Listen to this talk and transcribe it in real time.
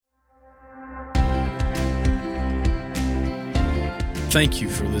Thank you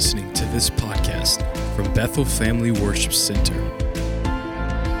for listening to this podcast from Bethel Family Worship Center.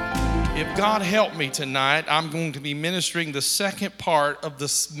 If God helped me tonight, I'm going to be ministering the second part of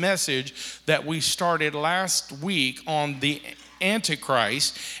this message that we started last week on the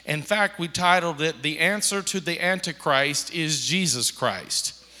Antichrist. In fact, we titled it, The Answer to the Antichrist is Jesus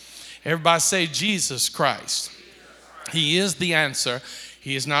Christ. Everybody say Jesus Christ. He is the answer.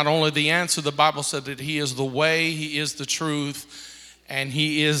 He is not only the answer, the Bible said that He is the way, He is the truth, and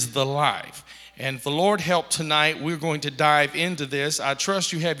He is the life. And if the Lord help tonight, we're going to dive into this. I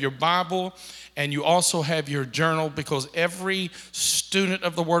trust you have your Bible and you also have your journal, because every student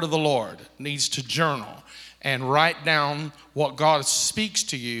of the Word of the Lord needs to journal and write down what God speaks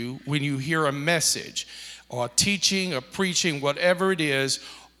to you when you hear a message or a teaching, a preaching, whatever it is.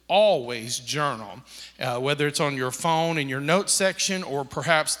 Always journal, whether it's on your phone in your notes section or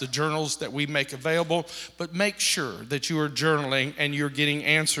perhaps the journals that we make available, but make sure that you are journaling and you're getting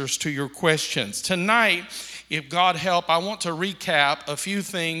answers to your questions. Tonight, if God help, I want to recap a few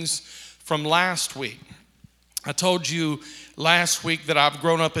things from last week. I told you last week that I've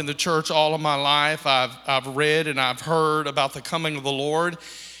grown up in the church all of my life. I've read and I've heard about the coming of the Lord,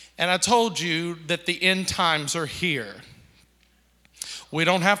 and I told you that the end times are here. We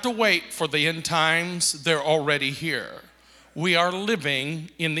don't have to wait for the end times. They're already here. We are living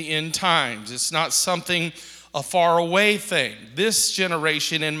in the end times. It's not something, a far away thing. This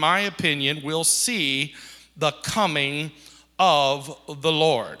generation, in my opinion, will see the coming of the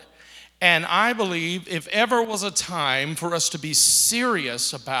Lord. And I believe if ever was a time for us to be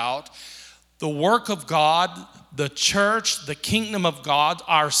serious about the work of God, the church, the kingdom of God,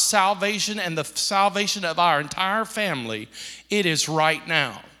 our salvation, and the salvation of our entire family, it is right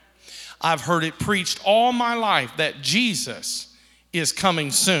now. I've heard it preached all my life that Jesus is coming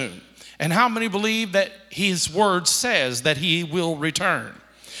soon. And how many believe that His word says that He will return?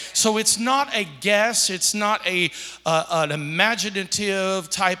 So it's not a guess. It's not an imaginative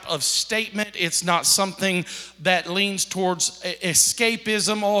type of statement. It's not something that leans towards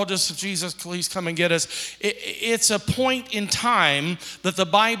escapism. Oh, just Jesus, please come and get us. It's a point in time that the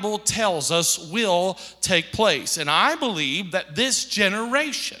Bible tells us will take place. And I believe that this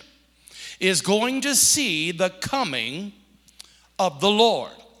generation is going to see the coming of the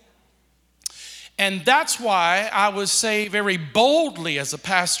Lord. And that's why I would say very boldly as a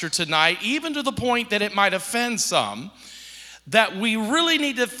pastor tonight, even to the point that it might offend some, that we really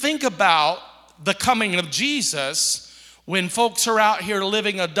need to think about the coming of Jesus when folks are out here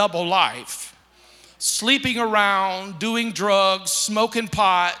living a double life, sleeping around, doing drugs, smoking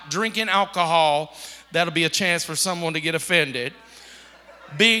pot, drinking alcohol. That'll be a chance for someone to get offended.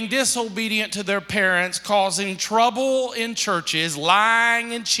 Being disobedient to their parents, causing trouble in churches,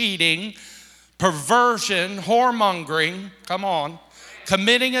 lying and cheating, perversion, whoremongering, come on,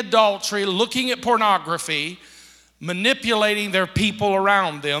 committing adultery, looking at pornography, manipulating their people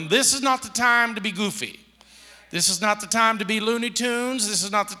around them. This is not the time to be goofy. This is not the time to be Looney Tunes. This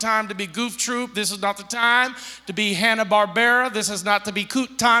is not the time to be Goof Troop. This is not the time to be Hanna-Barbera. This is not the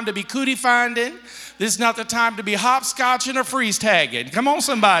time to be cootie finding. This is not the time to be hopscotching or freeze tagging. Come on,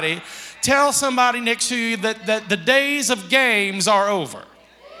 somebody. Tell somebody next to you that the days of games are over.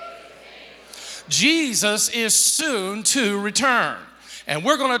 Jesus is soon to return. And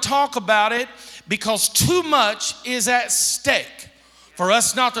we're going to talk about it because too much is at stake for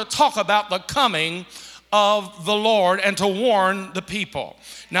us not to talk about the coming of the Lord and to warn the people.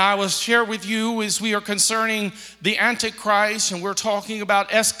 Now, I will share with you as we are concerning the Antichrist and we're talking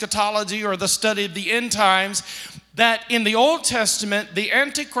about eschatology or the study of the end times, that in the Old Testament, the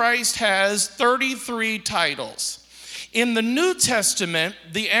Antichrist has 33 titles. In the New Testament,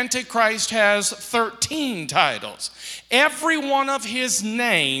 the Antichrist has 13 titles. Every one of his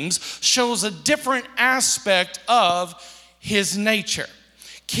names shows a different aspect of his nature.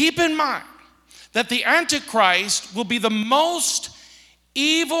 Keep in mind that the Antichrist will be the most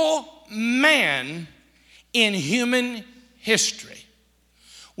evil man in human history.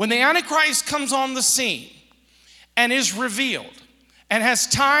 When the Antichrist comes on the scene and is revealed and has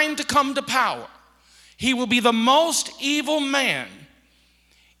time to come to power, he will be the most evil man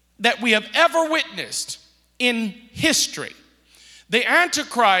that we have ever witnessed in history. The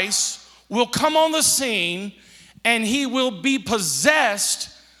Antichrist will come on the scene and he will be possessed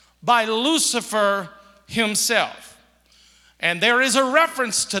by Lucifer himself. And there is a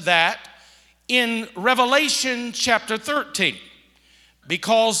reference to that in Revelation chapter 13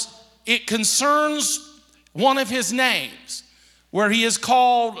 because it concerns one of his names where he is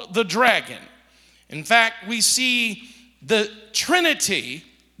called the dragon. In fact, we see the Trinity,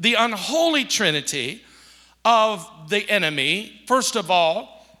 the unholy Trinity of the enemy. First of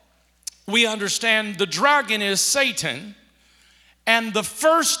all, we understand the dragon is Satan, and the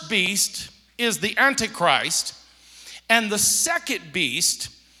first beast is the Antichrist, and the second beast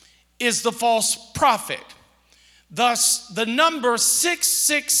is the false prophet. Thus, the number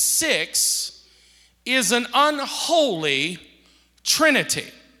 666 is an unholy trinity.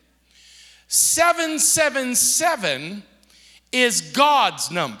 777 is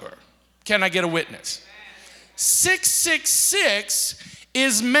God's number. Can I get a witness? 666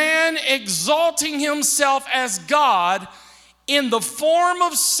 is man exalting himself as God in the form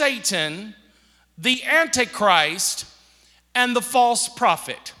of Satan, the Antichrist, and the false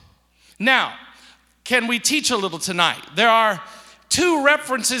prophet. Now, can we teach a little tonight? There are two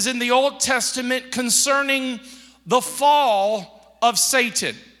references in the Old Testament concerning the fall of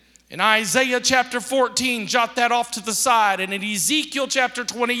Satan. In Isaiah chapter 14, jot that off to the side, and in Ezekiel chapter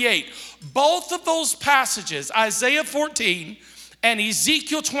 28, both of those passages, Isaiah 14 and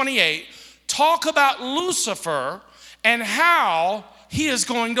Ezekiel 28, talk about Lucifer and how he is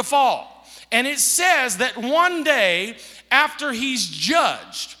going to fall. And it says that one day after he's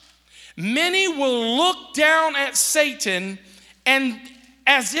judged, many will look down at Satan and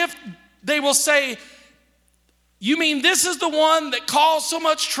as if they will say, "You mean this is the one that caused so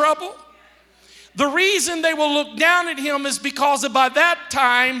much trouble?" The reason they will look down at him is because by that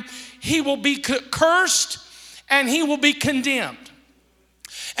time he will be cursed and he will be condemned.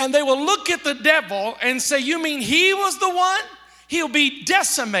 And they will look at the devil and say, "You mean he was the one?" He'll be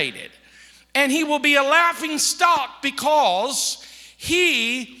decimated and he will be a laughing stock because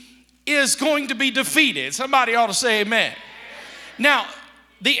he is going to be defeated. Somebody ought to say amen. Now,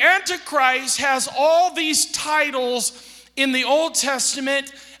 the Antichrist has all these titles in the Old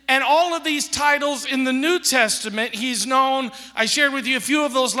Testament and all of these titles in the New Testament. He's known, I shared with you a few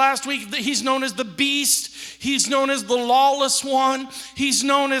of those last week, he's known as the beast. He's known as the lawless one. He's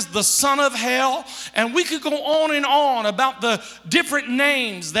known as the son of hell. And we could go on and on about the different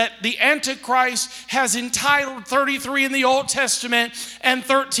names that the Antichrist has entitled, 33 in the Old Testament and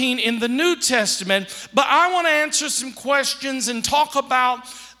 13 in the New Testament. But I want to answer some questions and talk about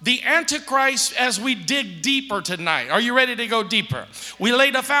the Antichrist as we dig deeper tonight. Are you ready to go deeper? We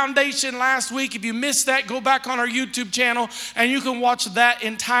laid a foundation last week. If you missed that, go back on our YouTube channel and you can watch that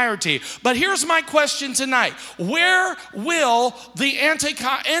entirety. But here's my question tonight. Where will the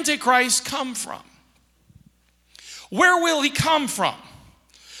Antichrist come from? Where will he come from?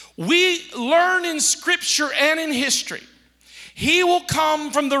 We learn in Scripture and in history, he will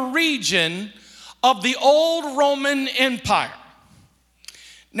come from the region of the old Roman Empire.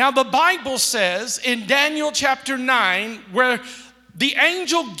 Now, the Bible says in Daniel chapter 9, where the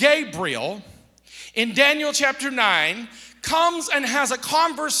angel Gabriel in Daniel chapter 9 comes and has a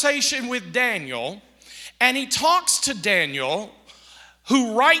conversation with Daniel, and he talks to Daniel,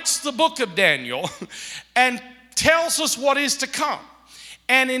 who writes the book of Daniel, and tells us what is to come.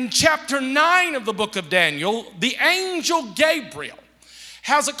 And in chapter 9 of the book of Daniel, the angel Gabriel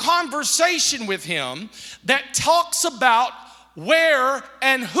has a conversation with him that talks about where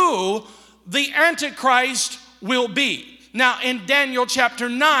and who the Antichrist will be. Now, in Daniel chapter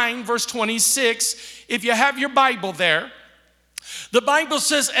 9, verse 26, if you have your Bible there, the Bible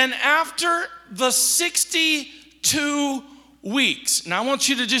says, "And after the 62 weeks." Now, I want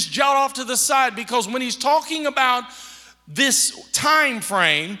you to just jot off to the side, because when he's talking about this time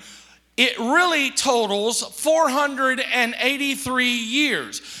frame, it really totals 483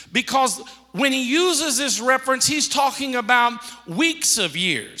 years, because when he uses this reference, he's talking about weeks of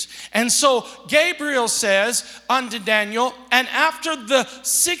years. And so Gabriel says unto Daniel, "And after the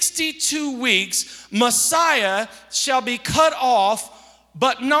 62 weeks, Messiah shall be cut off,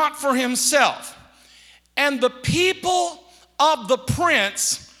 but not for himself. And the people of the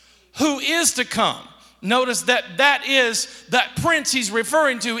prince who is to come." Notice that prince he's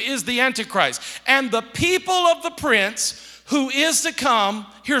referring to is the Antichrist. "And the people of the prince who is to come,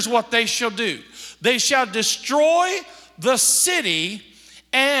 here's what they shall do. They shall destroy the city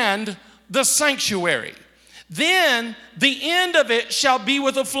and the sanctuary. Then the end of it shall be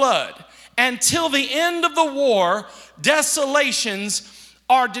with a flood. Until the end of the war, desolations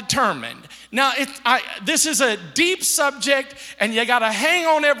are determined." Now, this is a deep subject, and you got to hang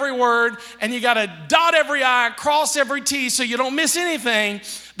on every word, and you got to dot every I, cross every T, so you don't miss anything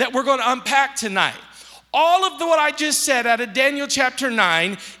that we're going to unpack tonight. All of what I just said out of Daniel chapter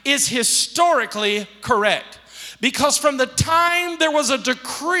 9 is historically correct, Because from the time there was a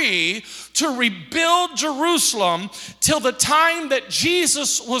decree to rebuild Jerusalem till the time that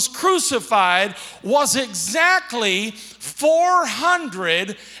Jesus was crucified was exactly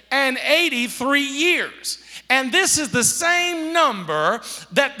 483 years. And this is the same number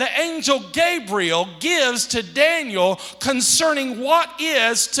that the angel Gabriel gives to Daniel concerning what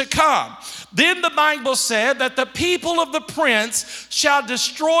is to come. Then the Bible said that the people of the prince shall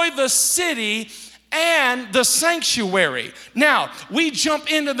destroy the city and the sanctuary. Now, we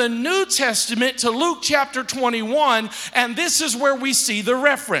jump into the New Testament to Luke chapter 21, and this is where we see the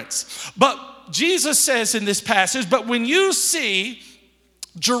reference. But Jesus says in this passage, but when you see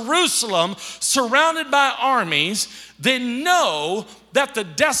Jerusalem surrounded by armies, then know that the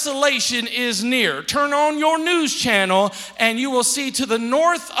desolation is near. Turn on your news channel and you will see to the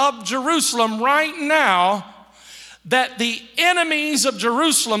north of Jerusalem right now that the enemies of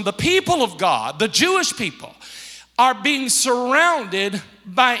Jerusalem, the people of God, the Jewish people, are being surrounded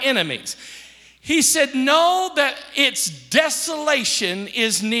by enemies. He said, know that its desolation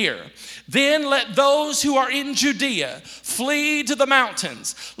is near. Then let those who are in Judea flee to the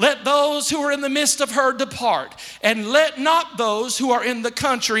mountains. Let those who are in the midst of her depart. And let not those who are in the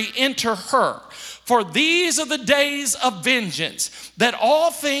country enter her. For these are the days of vengeance, that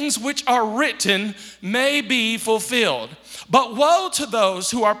all things which are written may be fulfilled. But woe to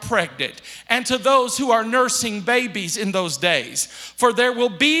those who are pregnant and to those who are nursing babies in those days. For there will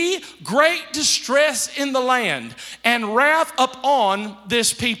be great distress in the land and wrath upon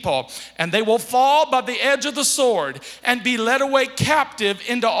this people. And they will fall by the edge of the sword and be led away captive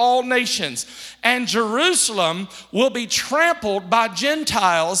into all nations. And Jerusalem will be trampled by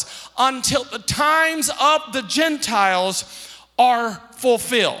Gentiles until the times of the Gentiles are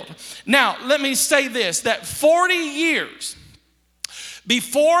fulfilled. Now, let me say this, that 40 years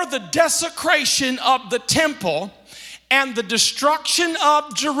before the desecration of the temple and the destruction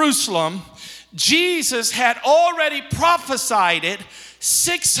of Jerusalem, Jesus had already prophesied it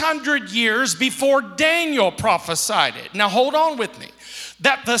 600 years before Daniel prophesied it. Now hold on with me.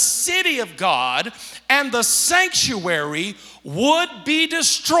 That the city of God and the sanctuary would be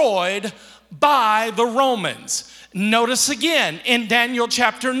destroyed by the Romans. Notice again in Daniel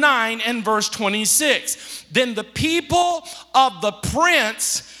chapter 9 and verse 26. Then the people of the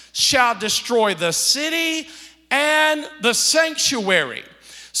prince shall destroy the city and the sanctuary.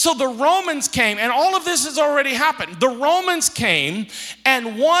 So the Romans came, and all of this has already happened. The Romans came,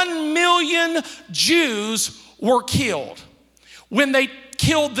 and 1 million Jews were killed. When they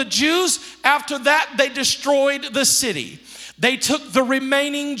killed the Jews, after that they destroyed the city. They took the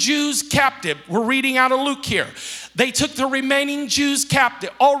remaining Jews captive. We're reading out of Luke here. They took the remaining Jews captive.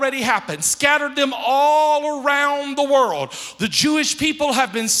 Already happened. Scattered them all around the world. The Jewish people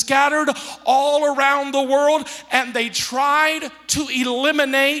have been scattered all around the world, and they tried to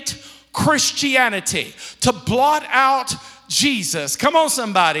eliminate Christianity, to blot out Jesus. Come on,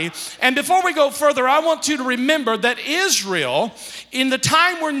 somebody. And before we go further, I want you to remember that Israel, in the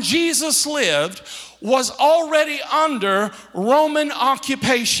time when Jesus lived, was already under Roman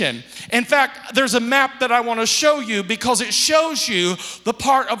occupation. In fact, there's a map that I want to show you because it shows you the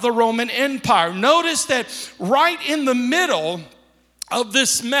part of the Roman Empire. Notice that right in the middle of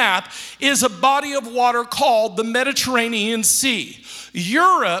this map is a body of water called the Mediterranean Sea.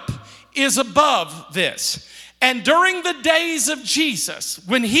 Europe is above this. And during the days of Jesus,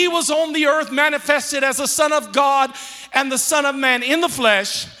 when he was on the earth manifested as the Son of God and the Son of Man in the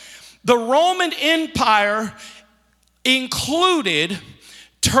flesh, the Roman Empire included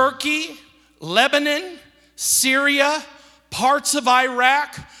Turkey, Lebanon, Syria, parts of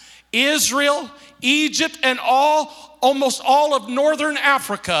Iraq, Israel, Egypt, and almost all of northern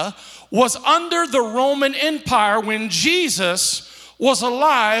Africa was under the Roman Empire when Jesus was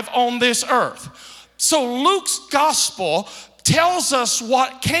alive on this earth. So Luke's gospel tells us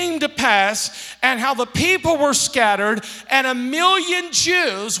what came to pass and how the people were scattered and 1 million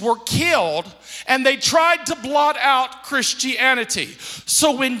Jews were killed, and they tried to blot out Christianity.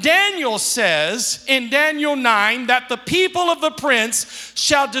 So when Daniel says in Daniel 9 that the people of the prince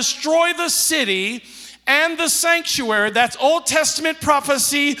shall destroy the city and the sanctuary, that's Old Testament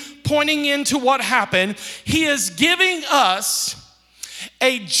prophecy pointing into what happened. He is giving us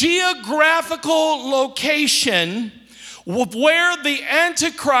a geographical location of where the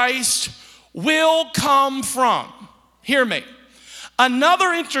Antichrist will come from. Hear me.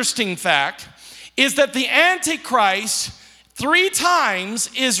 Another interesting fact is that the Antichrist 3 times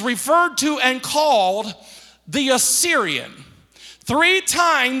is referred to and called the Assyrian. 3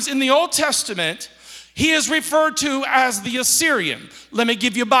 times in the Old Testament, He is referred to as the Assyrian. Let me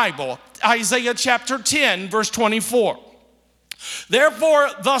give you a Bible. Isaiah chapter 10, verse 24. Therefore,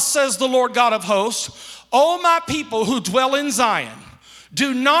 thus says the Lord God of hosts, O my people who dwell in Zion,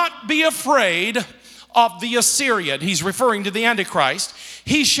 do not be afraid of the Assyrian. He's referring to the Antichrist.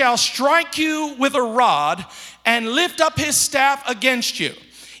 He shall strike you with a rod and lift up his staff against you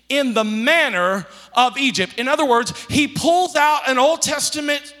in the manner of Egypt. In other words, he pulls out an Old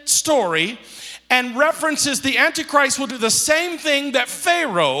Testament story and references the Antichrist will do the same thing that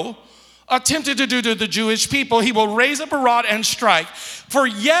Pharaoh attempted to do to the Jewish people. He will raise up a rod and strike. For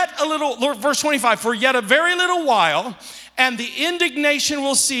yet a little, verse 25, for yet a very little while, and the indignation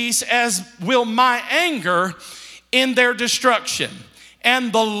will cease, as will my anger in their destruction.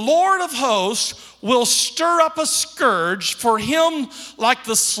 And the Lord of hosts will stir up a scourge for him like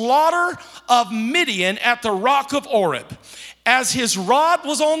the slaughter of Midian at the rock of Oreb. As his rod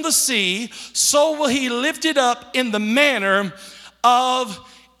was on the sea, so will he lift it up in the manner of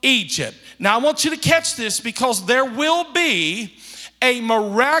Egypt. Now I want you to catch this, because there will be a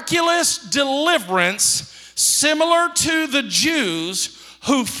miraculous deliverance similar to the Jews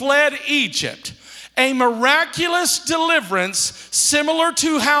who fled Egypt. A miraculous deliverance similar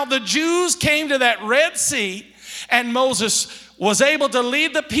to how the Jews came to that Red Sea and Moses was able to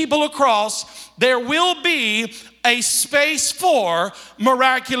lead the people across. There will be a space for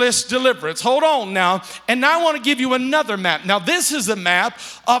miraculous deliverance. Hold on now. And now I want to give you another map. Now this is a map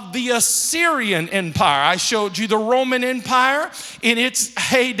of the Assyrian Empire. I showed you the Roman Empire in its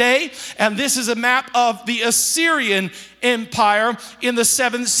heyday. And this is a map of the Assyrian Empire in the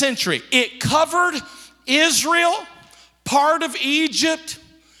 7th century. It covered Israel, part of Egypt.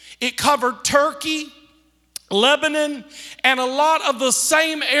 It covered Turkey, Lebanon, and a lot of the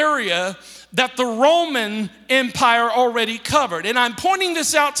same area that the Roman Empire already covered. And I'm pointing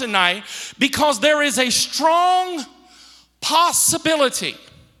this out tonight because there is a strong possibility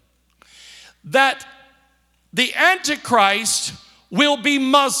that the Antichrist will be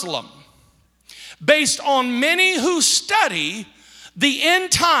Muslim. Based on many who study the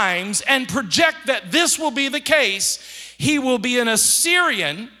end times and project that this will be the case, he will be an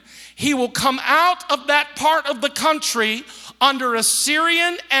Assyrian. He will come out of that part of the country under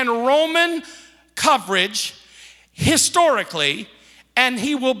Assyrian and Roman coverage historically, and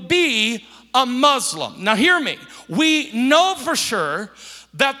he will be a Muslim. Now hear me. We know for sure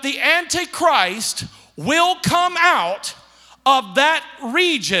that the Antichrist will come out of that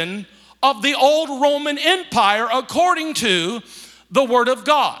region of the old Roman Empire according to the Word of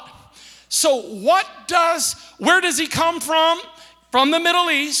God. So where does he come from? From the Middle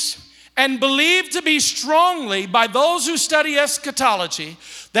East. And believed to be strongly by those who study eschatology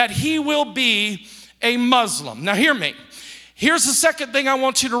that he will be a Muslim. Now hear me. Here's the second thing I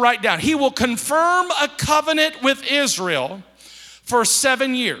want you to write down. He will confirm a covenant with Israel for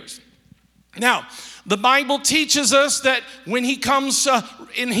 7 years. Now, the Bible teaches us that when he comes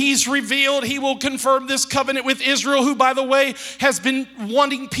and he's revealed, he will confirm this covenant with Israel, who, by the way, has been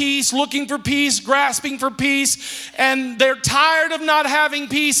wanting peace, looking for peace, grasping for peace, and they're tired of not having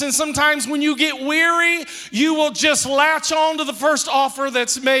peace. And sometimes when you get weary, you will just latch on to the first offer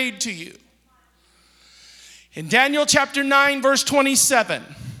that's made to you. In Daniel chapter 9, verse 27,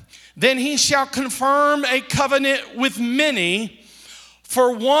 then he shall confirm a covenant with many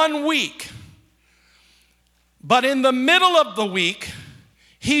for 1 week. But in the middle of the week,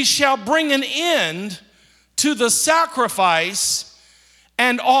 he shall bring an end to the sacrifice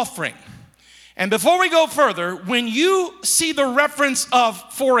and offering. And before we go further, when you see the reference of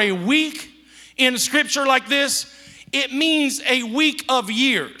for a week in scripture like this, it means a week of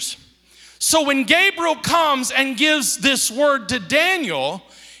years. So when Gabriel comes and gives this word to Daniel,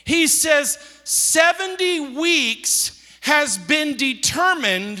 he says 70 weeks has been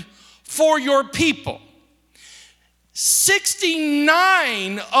determined for your people.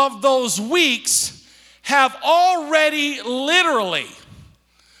 69 of those weeks have already literally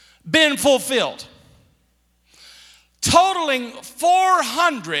been fulfilled, totaling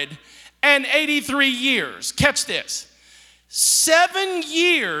 483 years. Catch this. 7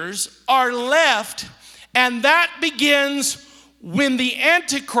 years are left, and that begins when the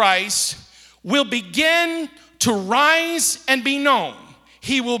Antichrist will begin to rise and be known.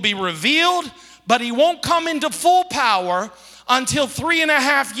 He will be revealed, but he won't come into full power until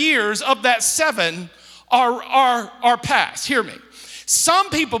 3.5 years of that 7 are past. Hear me. Some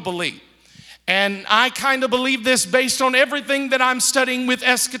people believe, and I kind of believe this based on everything that I'm studying with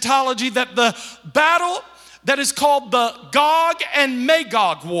eschatology, that the battle that is called the Gog and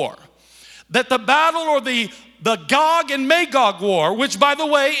Magog war, that the battle or the the Gog and Magog war, which, by the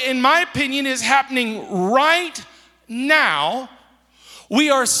way, in my opinion, is happening right now. We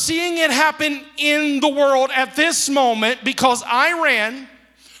are seeing it happen in the world at this moment because Iran,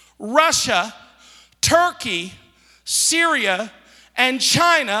 Russia, Turkey, Syria, and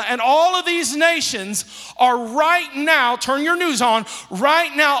China, and all of these nations are right now, turn your news on,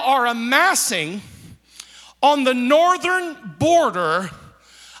 right now are amassing on the northern border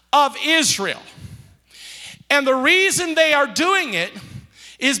of Israel. And the reason they are doing it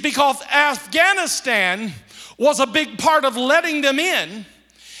is because Afghanistan was a big part of letting them in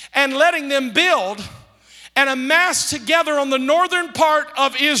and letting them build and amass together on the northern part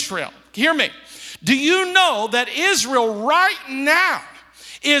of Israel. Hear me. Do you know that Israel right now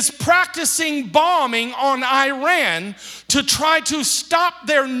is practicing bombing on Iran to try to stop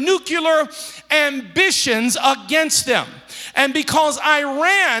their nuclear ambitions against them? And because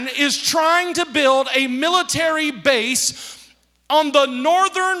Iran is trying to build a military base on the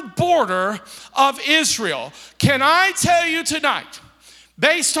northern border of Israel, can I tell you tonight,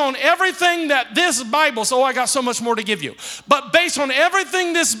 based on everything that this Bible, so I got so much more to give you, but based on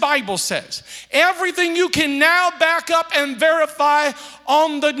everything this Bible says, everything you can now back up and verify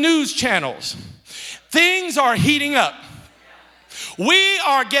on the news channels, things are heating up. We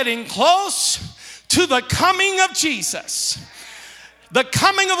are getting close to the coming of Jesus. The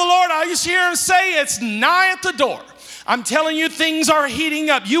coming of the Lord, I used to hear him say, it's nigh at the door. I'm telling you, things are heating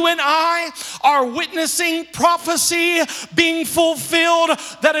up. You and I are witnessing prophecy being fulfilled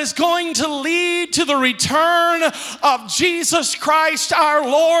that is going to lead to the return of Jesus Christ, our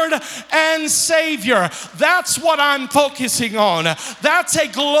Lord and Savior. That's what I'm focusing on. That's a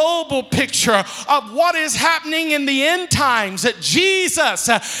global picture of what is happening in the end times, that Jesus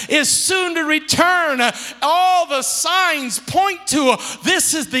is soon to return. All the signs point to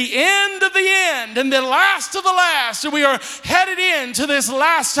this is the end of the end and the last of the last. We are headed into this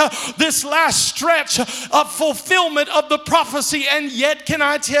last stretch of fulfillment of the prophecy. And yet, can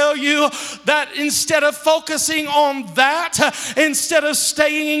I tell you that instead of focusing on that, instead of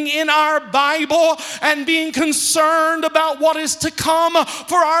staying in our Bible and being concerned about what is to come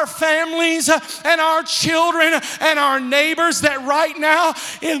for our families and our children and our neighbors, that right now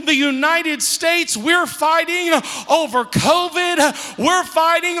in the United States we're fighting over COVID, we're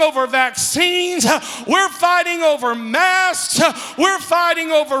fighting over vaccines, we're fighting over masks, we're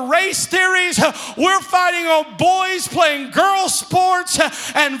fighting over race theories, we're fighting on boys playing girl sports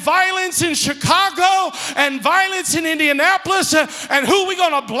and violence in Chicago and violence in Indianapolis, and who are we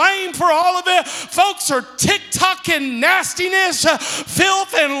going to blame for all of it? Folks, are TikTok and nastiness,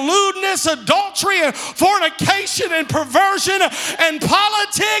 filth and lewdness, adultery and fornication and perversion and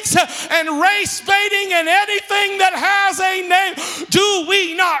politics and race baiting and anything that has a name. Do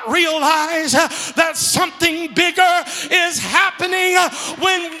we not realize that something bigger is happening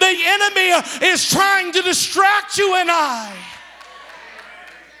when the enemy is trying to distract you and I?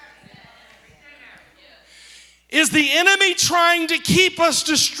 Is the enemy trying to keep us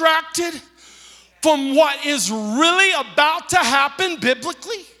distracted from what is really about to happen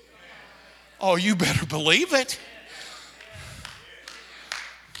biblically? Oh, you better believe it.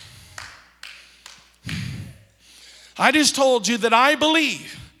 I just told you that I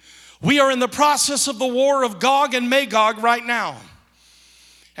believe we are in the process of the war of Gog and Magog right now.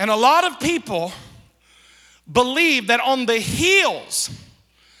 And a lot of people believe that on the heels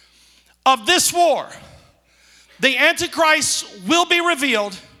of this war, the Antichrist will be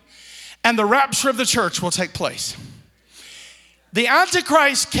revealed and the rapture of the church will take place. The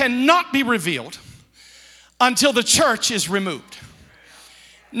Antichrist cannot be revealed until the church is removed.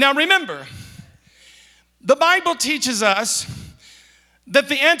 Now remember, the Bible teaches us that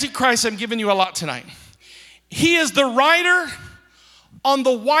the Antichrist, I'm giving you a lot tonight, he is the rider on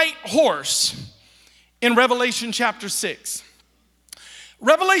the white horse in Revelation chapter 6.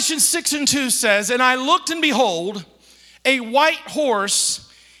 Revelation 6:2 says, and I looked and behold, a white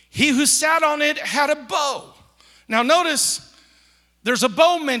horse, he who sat on it had a bow. Now notice, there's a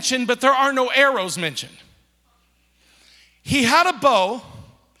bow mentioned, but there are no arrows mentioned. He had a bow,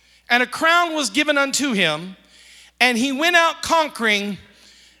 and a crown was given unto him, and he went out conquering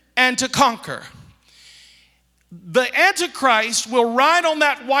and to conquer. The Antichrist will ride on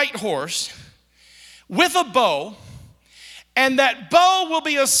that white horse with a bow, and that bow will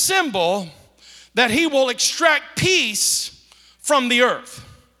be a symbol that he will extract peace from the earth.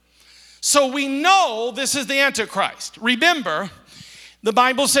 So we know this is the Antichrist. Remember, the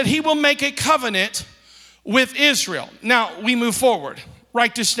Bible said he will make a covenant with Israel. Now, we move forward.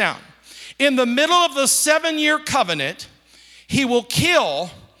 Write this down. In the middle of the 7-year covenant, he will kill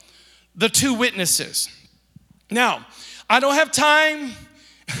the 2 witnesses. Now, I don't have time.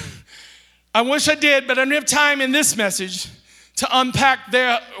 I wish I did, but I don't have time in this message to unpack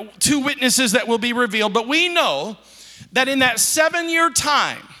the two witnesses that will be revealed. But we know that in that 7-year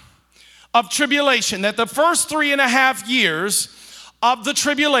time of tribulation, that the first 3.5 years of the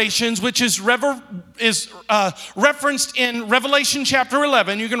tribulations, which is referenced in Revelation chapter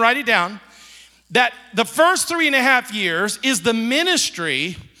 11, you can write it down, that the first 3.5 years is the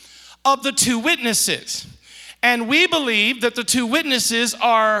ministry of the two witnesses. And we believe that the two witnesses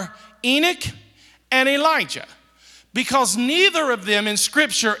are Enoch and Elijah, because neither of them in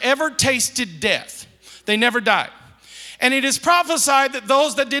Scripture ever tasted death. They never died. And it is prophesied that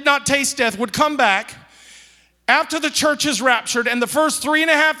those that did not taste death would come back after the church is raptured, and the first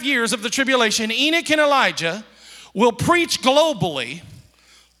 3.5 years of the tribulation, Enoch and Elijah will preach globally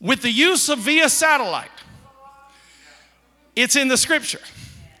with the use of via satellite. It's in the Scripture.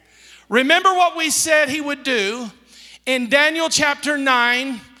 Remember what we said he would do in Daniel chapter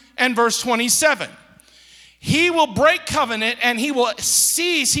 9 and verse 27. He will break covenant and he will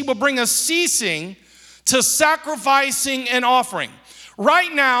bring a ceasing to sacrificing and offering.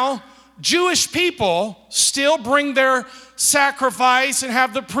 Right now, Jewish people still bring their sacrifice and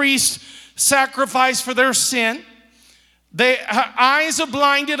have the priest sacrifice for their sin. Their eyes are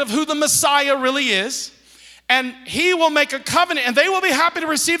blinded of who the Messiah really is. And he will make a covenant, and they will be happy to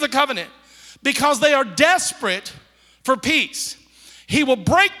receive the covenant because they are desperate for peace. He will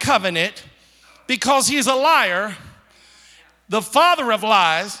break covenant because he is a liar, the father of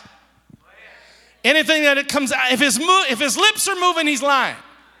lies. Anything that it comes out, if his lips are moving, he's lying.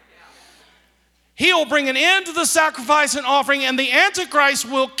 He will bring an end to the sacrifice and offering, and the Antichrist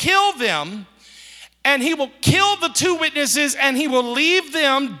will kill them, and he will kill the two witnesses, and he will leave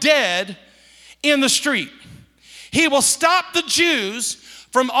them dead in the street. He will stop the Jews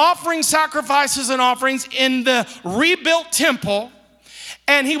from offering sacrifices and offerings in the rebuilt temple,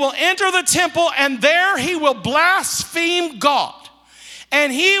 and he will enter the temple, and there he will blaspheme God,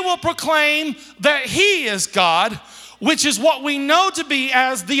 and he will proclaim that he is God, which is what we know to be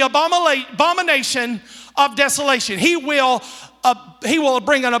as the abomination of desolation. He will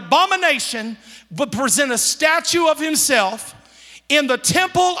bring an abomination, but present a statue of himself in the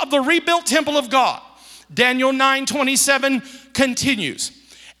temple of the rebuilt temple of God. Daniel 9:27 continues.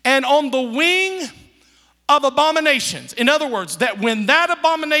 And on the wing of abominations, in other words, that when that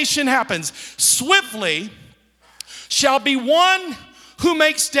abomination happens, swiftly shall be one who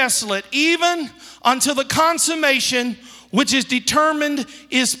makes desolate, even until the consummation which is determined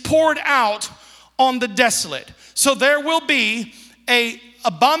is poured out on the desolate. So there will be an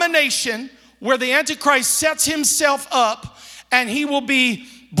abomination where the Antichrist sets himself up, and he will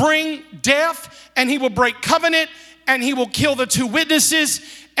bring death, and he will break covenant, and he will kill the two witnesses,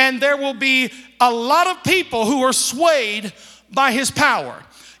 and there will be a lot of people who are swayed by his power.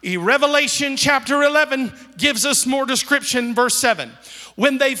 Revelation chapter 11 gives us more description, verse 7.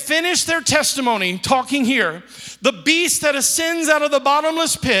 When they finish their testimony, talking here, the beast that ascends out of the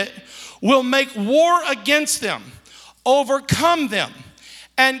bottomless pit will make war against them, overcome them,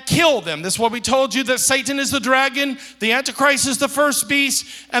 and kill them. This is what we told you, that Satan is the dragon, the Antichrist is the first beast,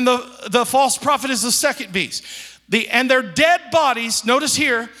 and the false prophet is the second beast. And their dead bodies, notice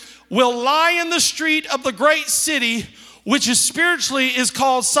here, will lie in the street of the great city, which is spiritually is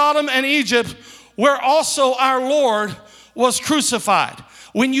called Sodom and Egypt, where also our Lord was crucified.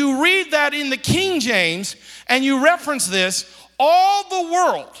 When you read that in the King James and you reference this, all the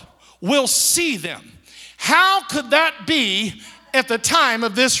world will see them. How could that be at the time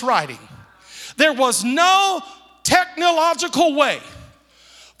of this writing? There was no technological way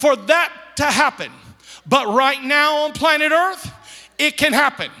for that to happen. But right now on planet Earth, it can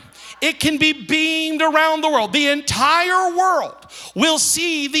happen. It can be beamed around the world. The entire world will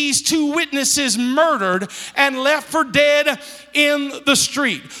see these two witnesses murdered and left for dead in the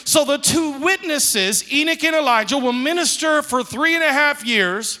street. So the two witnesses, Enoch and Elijah, will minister for 3.5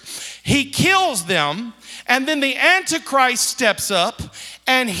 years. He kills them, and then the Antichrist steps up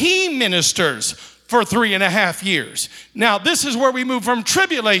and he ministers for 3.5 years. Now, this is where we move from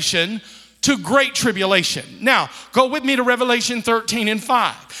tribulation to great tribulation. Now, go with me to Revelation 13 and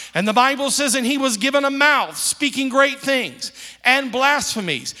 5. And the Bible says, and he was given a mouth speaking great things and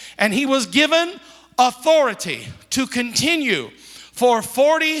blasphemies. And he was given authority to continue for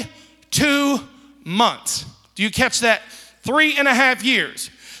 42 months. Do you catch that? 3.5 years.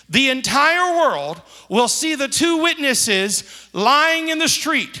 The entire world will see the two witnesses lying in the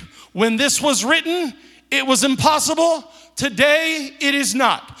street. When this was written, it was impossible Today, it is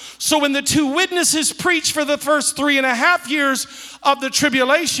not. So when the two witnesses preach for the first 3.5 years of the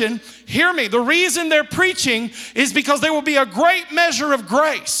tribulation, hear me, the reason they're preaching is because there will be a great measure of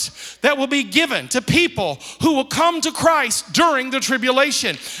grace that will be given to people who will come to Christ during the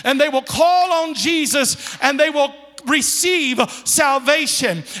tribulation. And they will call on Jesus and they will receive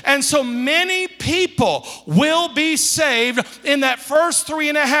salvation. And so many people will be saved in that first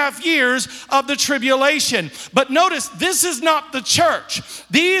 3.5 years of the tribulation. But notice, this is not the church.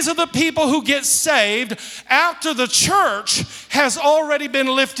 These are the people who get saved after the church has already been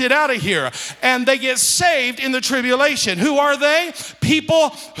lifted out of here. And they get saved in the tribulation. Who are they? People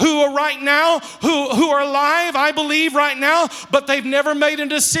who are right now, who are alive, I believe right now, but they've never made a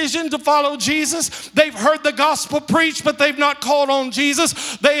decision to follow Jesus. They've heard the gospel preached, but they've not called on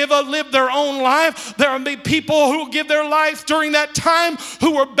Jesus. They have lived their own life. There will be people who give their life during that time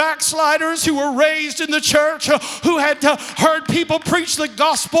who were backsliders, who were raised in the church, who had heard people preach the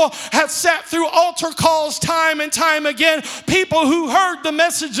gospel, had sat through altar calls time and time again. People who heard the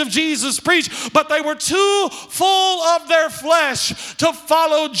message of Jesus preached, but they were too full of their flesh to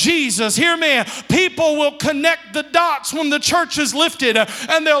follow Jesus. Hear me. People will connect the dots when the church is lifted,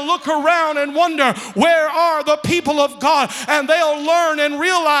 and they'll look around and wonder, where are the people of God? And they'll learn and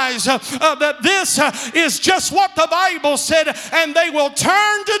realize that this is just what the Bible said, and they will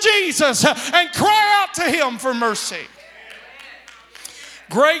turn to Jesus and cry out to him for mercy.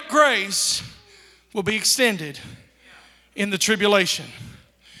 Great grace will be extended in the tribulation.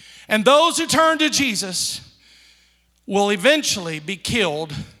 And those who turn to Jesus will eventually be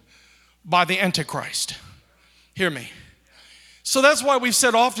killed by the Antichrist. Hear me. So that's why we've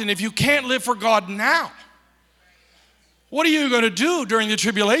said often, if you can't live for God now, what are you going to do during the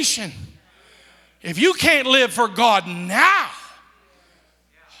tribulation? If you can't live for God now,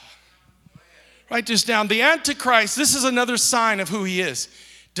 write this down. The Antichrist, this is another sign of who he is,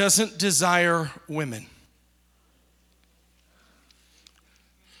 doesn't desire women.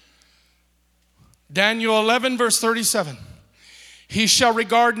 Daniel 11, verse 37. He shall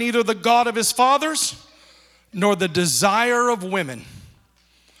regard neither the God of his fathers, nor the desire of women,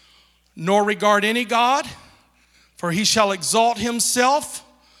 nor regard any God, for he shall exalt himself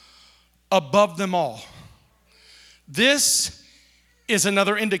above them all. This is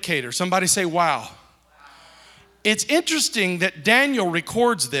another indicator. Somebody say, wow. It's interesting that Daniel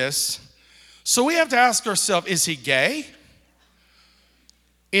records this. So we have to ask ourselves, is he gay?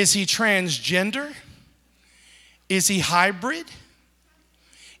 Is he transgender? Is he hybrid?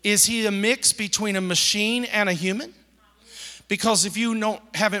 Is he a mix between a machine and a human? Because if you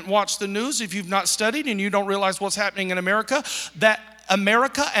haven't watched the news, if you've not studied and you don't realize what's happening in America, that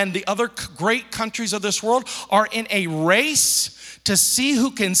America and the other great countries of this world are in a race to see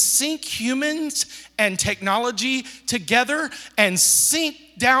who can sync humans and technology together and sync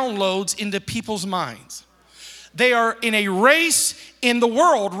downloads into people's minds. They are in a race in the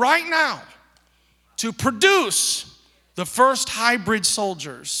world right now to produce the first hybrid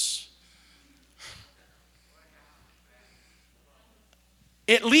soldiers.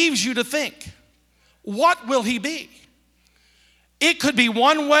 It leaves you to think, what will he be? It could be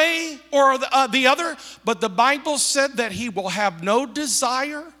one way or the other, but the Bible said that he will have no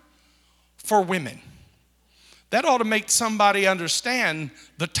desire for women. That ought to make somebody understand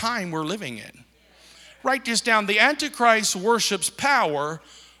the time we're living in. Write this down. The Antichrist worships power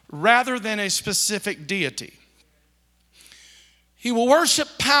rather than a specific deity. He will worship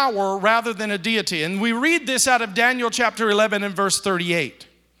power rather than a deity. And we read this out of Daniel chapter 11 and verse 38.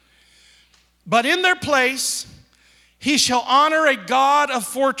 But in their place, he shall honor a God of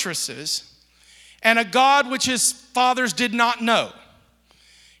fortresses and a God which his fathers did not know.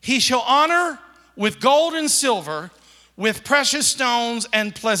 He shall honor with gold and silver, with precious stones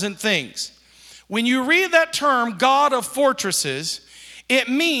and pleasant things. When you read that term, God of fortresses, it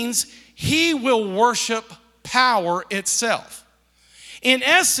means he will worship power itself. In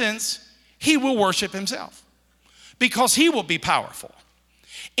essence, he will worship himself because he will be powerful.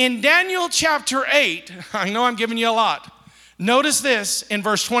 In Daniel chapter 8, I know I'm giving you a lot. Notice this in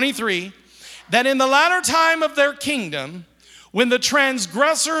verse 23, that in the latter time of their kingdom, when the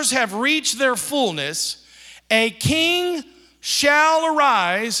transgressors have reached their fullness, a king shall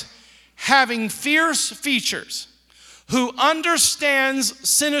arise having fierce features, who understands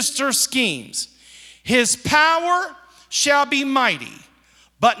sinister schemes. His power shall be mighty,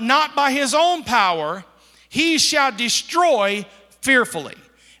 but not by his own power. He shall destroy fearfully,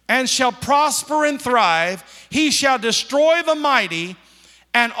 and shall prosper and thrive. He shall destroy the mighty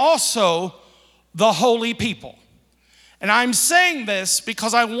and also the holy people. And I'm saying this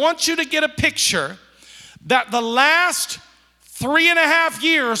because I want you to get a picture that the last 3.5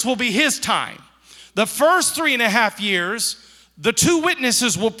 years will be his time. The first 3.5 years, the two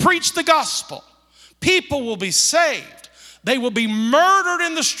witnesses will preach the gospel. People will be saved. They will be murdered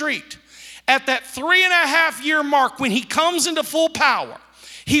in the street. At that 3.5 year mark, when he comes into full power,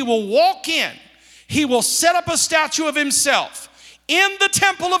 he will walk in. He will set up a statue of himself in the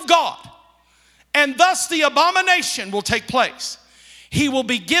temple of God. And thus the abomination will take place. He will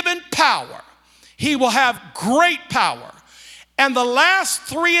be given power. He will have great power. And the last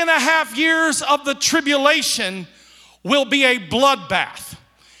 3.5 years of the tribulation will be a bloodbath.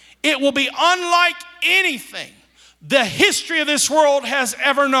 It will be unlike anything the history of this world has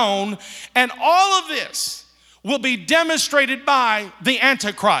ever known. And all of this will be demonstrated by the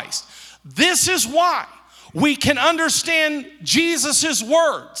Antichrist. This is why we can understand Jesus'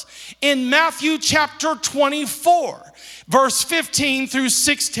 words in Matthew chapter 24, verse 15 through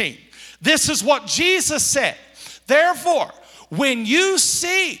 16. This is what Jesus said. Therefore, when you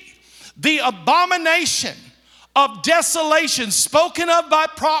see the abomination of desolation spoken of by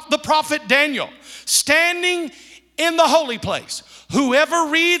the prophet Daniel standing in the holy place, whoever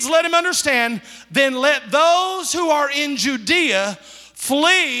reads, let him understand. Then let those who are in Judea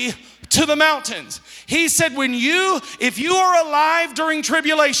flee to the mountains. He said, if you are alive during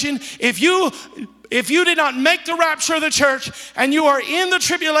tribulation, if you did not make the rapture of the church and you are in the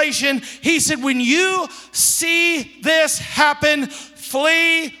tribulation, he said, when you see this happen,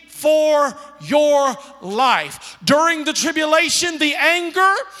 flee for your life. During the tribulation, the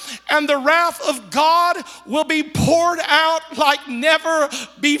anger and the wrath of God will be poured out like never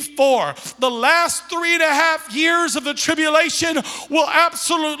before. The last 3.5 years of the tribulation will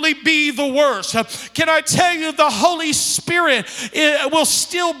absolutely be the worst. Can I tell you, the Holy Spirit will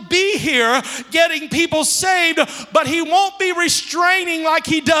still be here getting people saved, but he won't be restraining like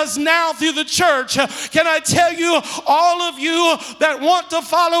he does now through the church. Can I tell you, all of you that want to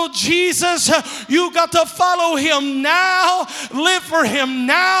follow Jesus, you got to follow him now, live for him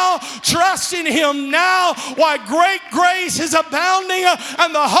now, trust in him now, while great grace is abounding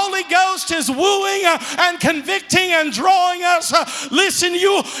and the Holy Ghost is wooing and convicting and drawing us. Listen,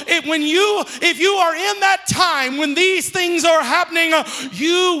 if you are in that time when these things are happening,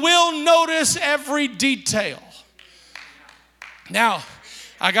 you will notice every detail. Now,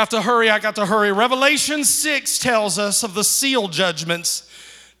 I got to hurry. Revelation 6 tells us of the seal judgments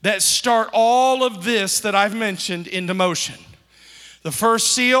that start all of this that I've mentioned into motion. The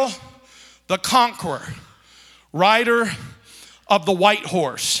first seal, the conqueror, rider of the white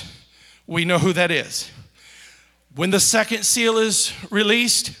horse. We know who that is. When the second seal is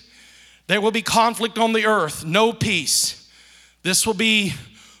released, there will be conflict on the earth, no peace. This will be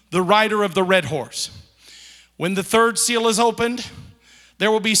the rider of the red horse. When the third seal is opened,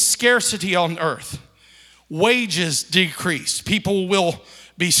 there will be scarcity on earth. Wages decrease. People will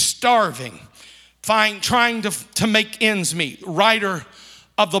be starving, trying to make ends meet. Rider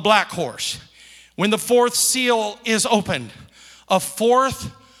of the black horse. When the fourth seal is opened, a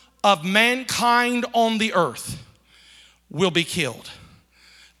fourth of mankind on the earth will be killed.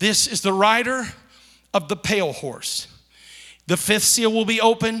 This is the rider of the pale horse. The fifth seal will be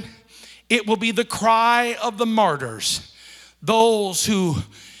open. It will be the cry of the martyrs, those who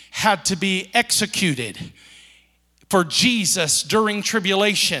had to be executed for Jesus during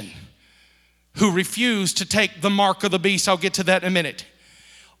tribulation, who refused to take the mark of the beast. I'll get to that in a minute.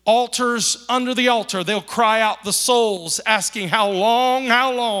 Altars under the altar, they'll cry out, the souls asking, how long,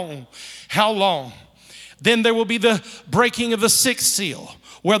 how long, how long? Then there will be the breaking of the sixth seal,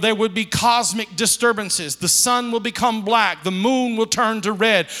 where there would be cosmic disturbances. The sun will become black. The moon will turn to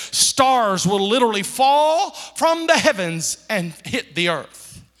red. Stars will literally fall from the heavens and hit the earth.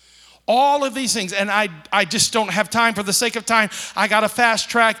 All of these things, and I just don't have time. For the sake of time, I got a fast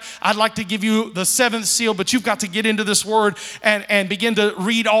track. I'd like to give you the seventh seal, but you've got to get into this word and begin to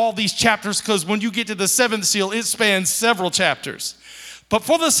read all these chapters, because when you get to the seventh seal, it spans several chapters. But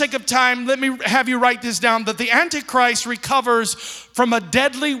for the sake of time, let me have you write this down, that the Antichrist recovers from a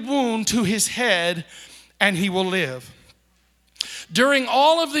deadly wound to his head, and he will live. During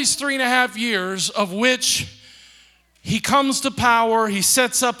all of these 3.5 years of which he comes to power, he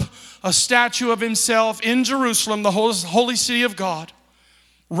sets up a statue of himself in Jerusalem, the holy city of God.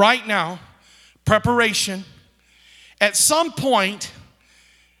 Right now, preparation. At some point,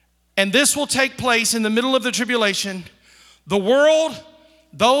 and this will take place in the middle of the tribulation, the world,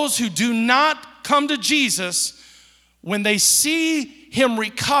 those who do not come to Jesus, when they see him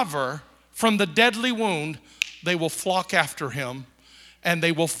recover from the deadly wound, they will flock after him and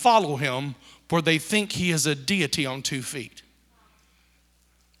they will follow him, for they think he is a deity on 2 feet.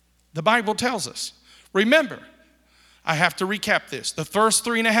 The Bible tells us. Remember, I have to recap this. The first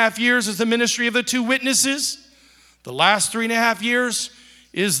 3.5 years is the ministry of the two witnesses. The last 3.5 years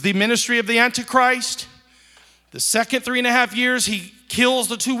is the ministry of the Antichrist. The second 3.5 years, he kills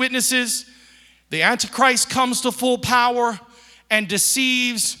the two witnesses. The Antichrist comes to full power and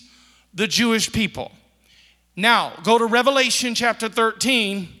deceives the Jewish people. Now, go to Revelation chapter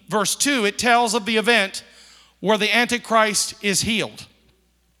 13, verse 2. It tells of the event where the Antichrist is healed.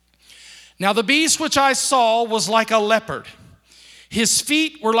 Now, the beast which I saw was like a leopard. His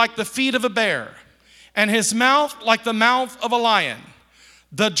feet were like the feet of a bear, and his mouth like the mouth of a lion.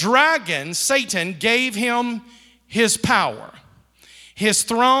 The dragon, Satan, gave him his power, his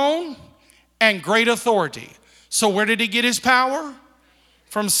throne, and great authority. So where did he get his power?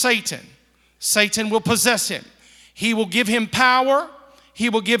 From Satan. Satan will possess him. He will give him power. He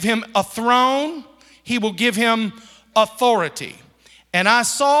will give him a throne. He will give him authority. And I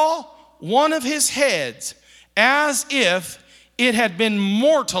saw one of his heads as if it had been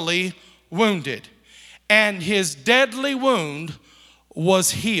mortally wounded, and his deadly wound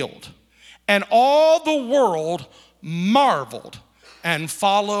was healed. And all the world marveled and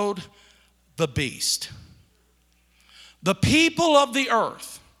followed the beast. The people of the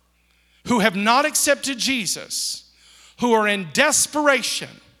earth who have not accepted Jesus, who are in desperation,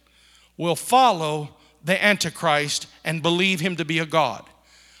 will follow the Antichrist and believe him to be a god.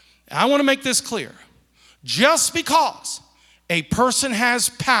 I want to make this clear. Just because a person has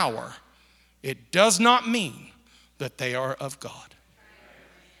power, it does not mean that they are of God.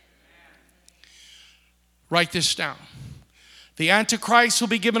 Write this down. The Antichrist will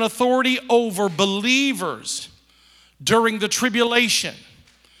be given authority over believers during the tribulation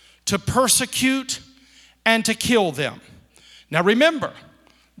to persecute and to kill them. Now remember,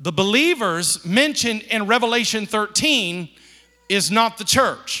 the believers mentioned in Revelation 13 is not the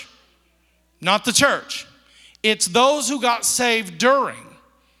church. Not the church. It's those who got saved during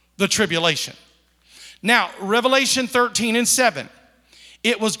the tribulation. Now, Revelation 13 and 7.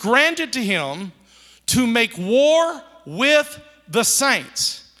 It was granted to him to make war with the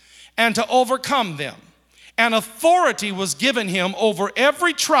saints and to overcome them. And authority was given him over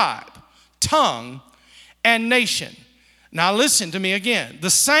every tribe, tongue, and nation. Now listen to me again. The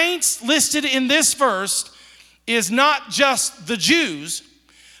saints listed in this verse is not just the Jews,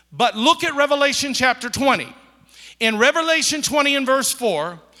 but look at Revelation chapter 20. In Revelation 20 and verse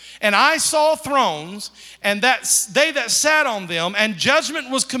 4, and I saw thrones, and they that sat on them, and judgment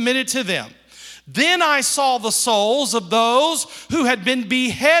was committed to them. Then I saw the souls of those who had been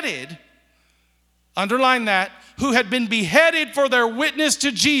beheaded, underline that, who had been beheaded for their witness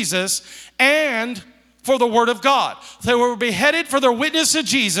to Jesus and for the word of God. They were beheaded for their witness to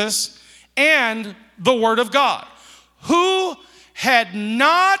Jesus and the word of God. Who had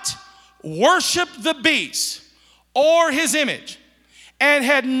not worshiped the beast or his image, and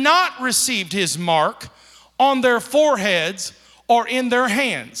had not received his mark on their foreheads or in their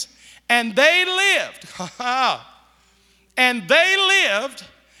hands. And they lived,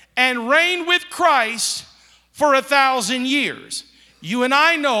 and reigned with Christ for 1,000 years. You and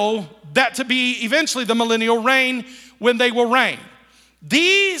I know that to be eventually the millennial reign, when they will reign.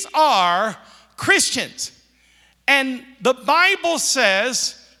 These are Christians. And the Bible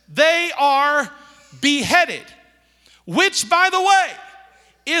says they are beheaded, which, by the way,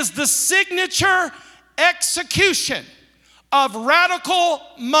 is the signature execution of radical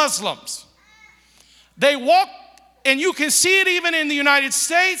Muslims. They walk, and you can see it even in the United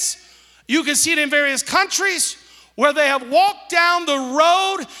States. You can see it in various countries where they have walked down the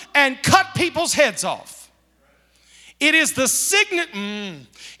road and cut people's heads off. It is the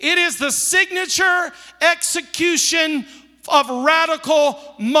signature execution of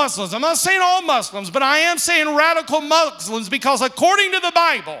radical Muslims. I'm not saying all Muslims, but I am saying radical Muslims, because according to the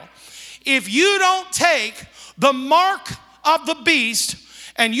Bible, if you don't take the mark of the beast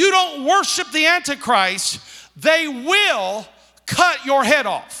and you don't worship the Antichrist, they will cut your head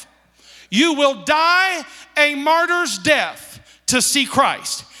off. You will die a martyr's death to see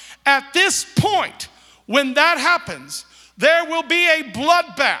Christ. At this point, when that happens, there will be a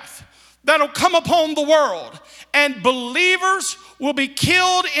bloodbath that'll come upon the world, and believers will be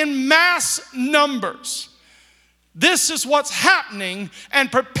killed in mass numbers. This is what's happening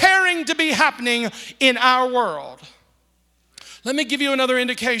and preparing to be happening in our world. Let me give you another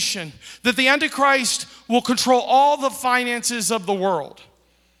indication that the Antichrist will control all the finances of the world.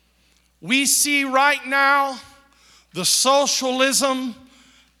 We see right now the socialism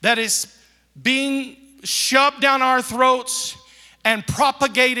that is being shoved down our throats and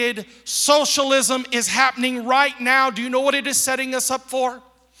propagated. Socialism is happening right now. Do you know what it is setting us up for?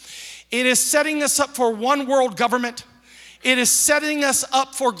 It is setting us up for one world government. It is setting us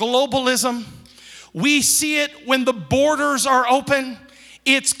up for globalism. We see it when the borders are open.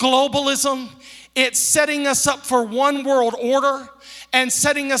 It's globalism. It's setting us up for one world order and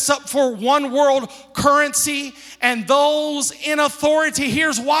setting us up for one world currency. And those in authority,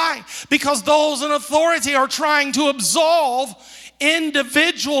 here's why. Because those in authority are trying to absolve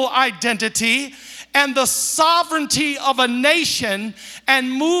individual identity and the sovereignty of a nation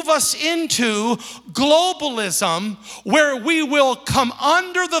and move us into globalism, where we will come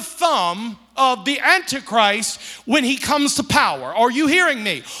under the thumb of the Antichrist when he comes to power. Are you hearing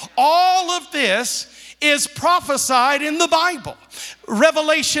me? All of this is prophesied in the Bible.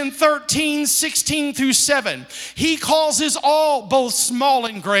 Revelation 13, 16 through 7. He causes all, both small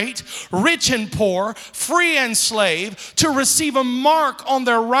and great, rich and poor, free and slave, to receive a mark on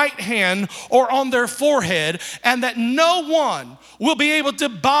their right hand or on their forehead, and that no one will be able to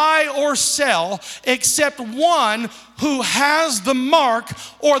buy or sell except one who has the mark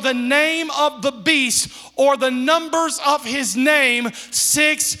or the name of the beast or the numbers of his name,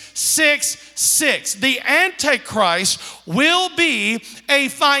 666. The Antichrist will be a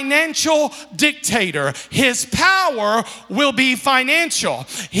financial dictator. His power will be financial.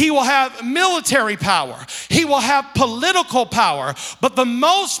 He will have military power. He will have political power. But the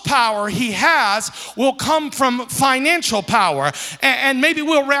most power he has will come from financial power. And maybe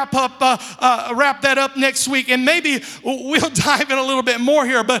we'll wrap that up next week. And maybe we'll dive in a little bit more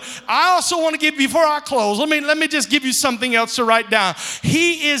here. But I also want to give, before I close, let me just give you something else to write down.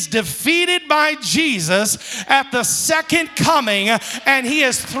 He is defeated by Jesus at the second coming, and he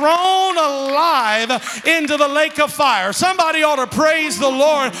is thrown alive into the lake of fire. Somebody ought to praise the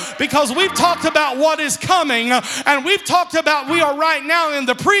Lord, because we've talked about what is coming, and we've talked about we are right now in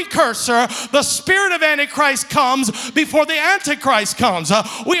the precursor. The spirit of Antichrist comes before the Antichrist comes.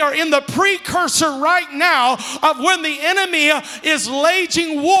 We are in the precursor right now of when the enemy is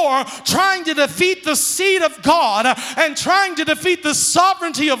waging war, trying to defeat the seed of God and trying to defeat the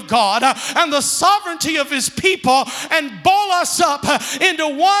sovereignty of God and the sovereignty of his people, and ball us up into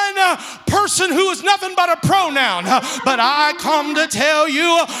one person who is nothing but a pronoun. But I come to tell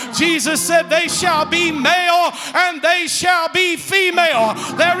you, Jesus said they shall be male and they shall be female.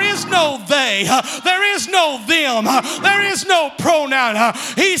 There is no they, there is no them, there is no pronoun.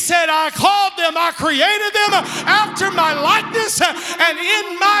 He said, I called them, I created them after my likeness and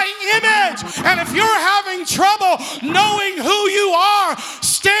in my image. And if you're having trouble knowing who you are,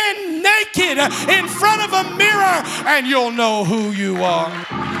 stand naked in front of a mirror and you'll know who you are.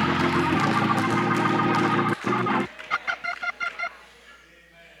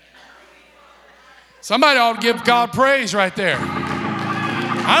 Somebody ought to give God praise right there.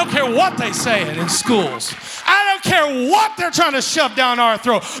 I don't care what they say in schools. I don't care what they're trying to shove down our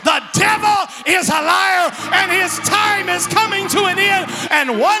throat. The devil is a liar, and his time is coming to an end,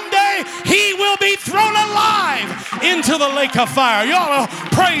 and one day he will be thrown alive into the lake of fire. You ought to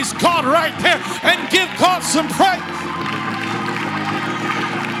praise God right there and give God some praise.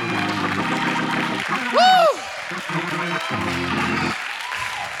 Woo!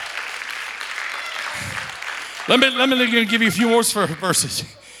 Let me give you a few more verses.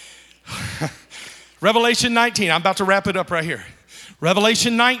 Revelation 19. I'm about to wrap it up right here.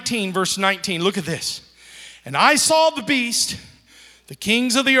 Revelation 19, verse 19. Look at this. And I saw the beast, the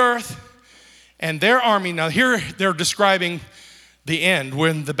kings of the earth, and their army. Now here they're describing the end,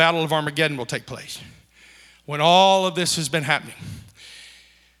 when the battle of Armageddon will take place. When all of this has been happening.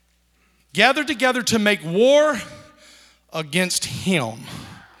 Gathered together to make war against him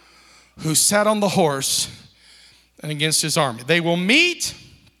who sat on the horse and against his army. They will meet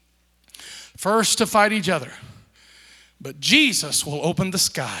first to fight each other. But Jesus will open the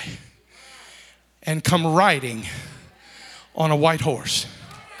sky and come riding on a white horse.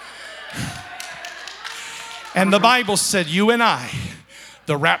 And the Bible said you and I,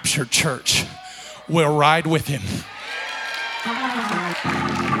 the raptured church, will ride with him.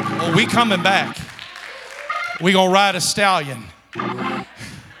 Well, we coming back. We gonna ride a stallion.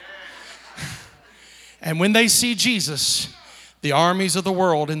 And when they see Jesus, the armies of the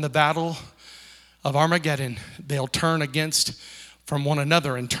world in the battle of Armageddon, they'll turn from one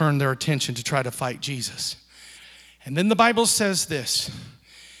another and turn their attention to try to fight Jesus. And then the Bible says this,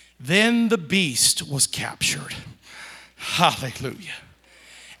 then the beast was captured. Hallelujah.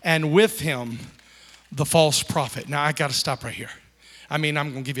 And with him, the false prophet. Now I got to stop right here. I'm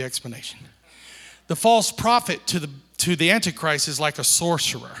going to give you an explanation. The false prophet to the Antichrist is like a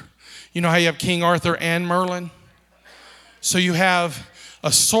sorcerer. You know how you have King Arthur and Merlin? So you have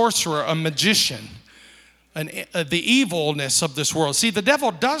a sorcerer, a magician, the evilness of this world. See, the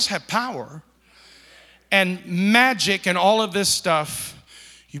devil does have power, and magic and all of this stuff,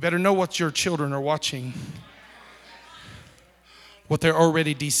 you better know what your children are watching, what they're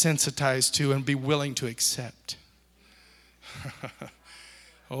already desensitized to and be willing to accept.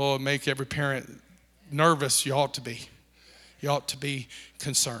 Oh, make every parent nervous. You ought to be. You ought to be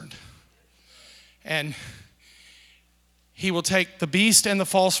concerned. And he will take the beast and the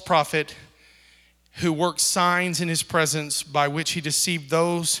false prophet who worked signs in his presence by which he deceived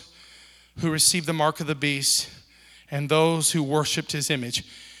those who received the mark of the beast and those who worshiped his image.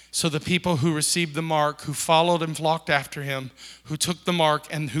 So the people who received the mark, who followed and flocked after him, who took the mark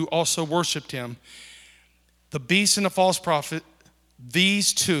and who also worshiped him, the beast and the false prophet,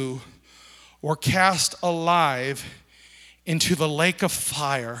 these two were cast alive into the lake of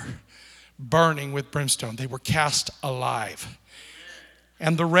fire, burning with brimstone. They were cast alive.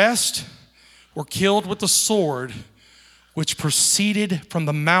 And the rest were killed with the sword which proceeded from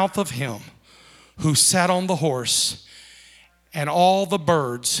the mouth of him who sat on the horse, and all the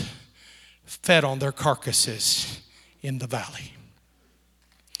birds fed on their carcasses in the valley.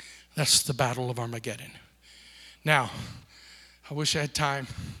 That's the battle of Armageddon. Now, I wish I had time.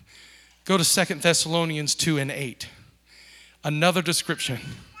 Go to 2 Thessalonians 2:8. Another description.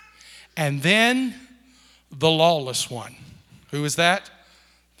 And then the lawless one. Who is that?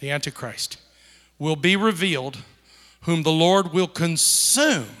 The Antichrist. Will be revealed, whom the Lord will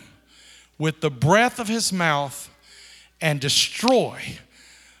consume with the breath of his mouth and destroy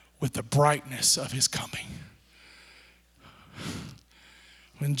with the brightness of his coming.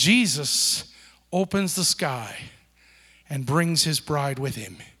 When Jesus opens the sky and brings his bride with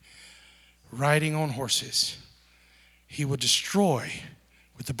him, riding on horses, he will destroy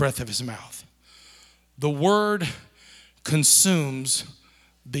with the breath of his mouth. The word consumes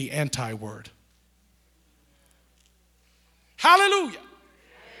the anti-word. Hallelujah.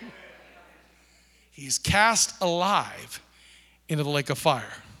 He's cast alive into the lake of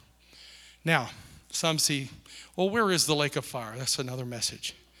fire. Now, some see, well, where is the lake of fire? That's another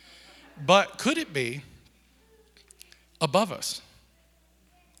message. But could it be above us?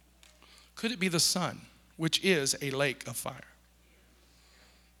 Could it be the sun, which is a lake of fire?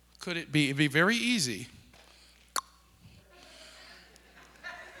 Could it be? It'd be very easy.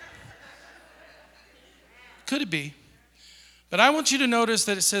 Could it be? But I want you to notice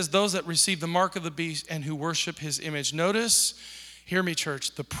that it says those that receive the mark of the beast and who worship his image. Notice, hear me,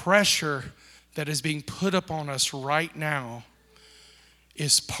 church, the pressure that is being put upon us right now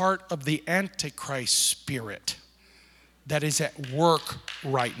is part of the Antichrist spirit that is at work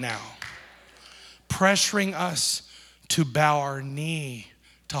right now, pressuring us to bow our knee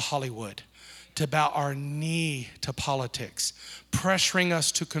to Hollywood, to bow our knee to politics, pressuring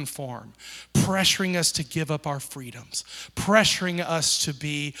us to conform, pressuring us to give up our freedoms, pressuring us to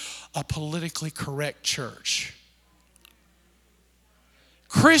be a politically correct church.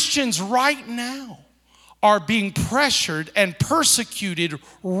 Christians right now are being pressured and persecuted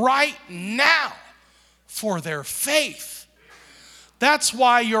right now for their faith. That's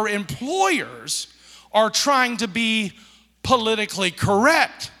why your employers are trying to be politically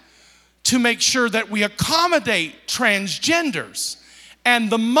correct to make sure that we accommodate transgenders and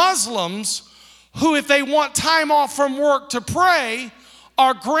the Muslims who, if they want time off from work to pray,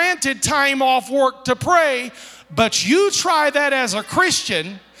 are granted time off work to pray. But you try that as a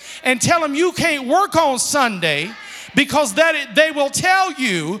Christian and tell them you can't work on Sunday, because they will tell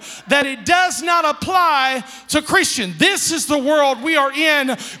you that it does not apply to Christians. This is the world we are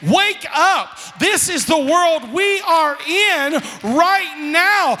in. Wake up. This is the world we are in right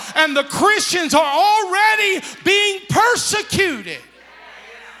now. And the Christians are already being persecuted.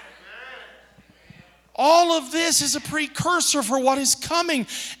 All of this is a precursor for what is coming.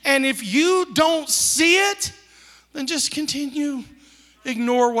 And if you don't see it, then just continue.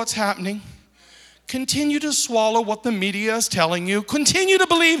 Ignore what's happening. Continue to swallow what the media is telling you. Continue to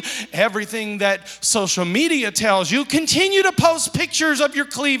believe everything that social media tells you. Continue to post pictures of your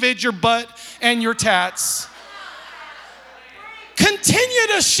cleavage, your butt, and your tats. Continue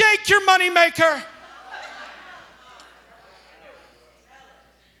to shake your moneymaker.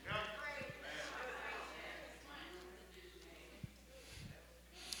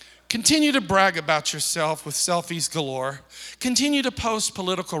 Continue to brag about yourself with selfies galore. Continue to post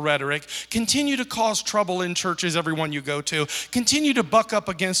political rhetoric. Continue to cause trouble in churches, everyone you go to. Continue to buck up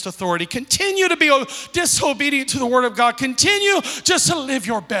against authority. Continue to be disobedient to the word of God. Continue just to live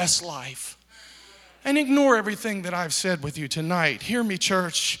your best life. And ignore everything that I've said with you tonight. Hear me,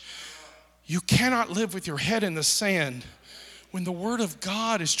 church. You cannot live with your head in the sand when the word of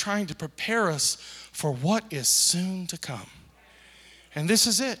God is trying to prepare us for what is soon to come. And this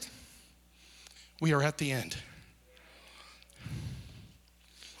is it. We are at the end.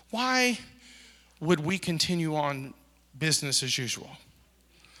 Why would we continue on business as usual?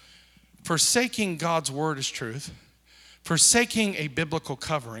 Forsaking God's word as truth, forsaking a biblical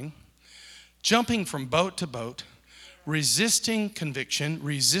covering, jumping from boat to boat, resisting conviction,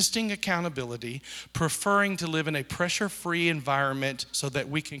 resisting accountability, preferring to live in a pressure-free environment so that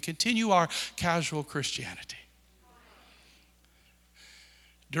we can continue our casual Christianity.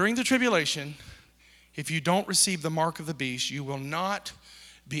 During the tribulation, if you don't receive the mark of the beast, you will not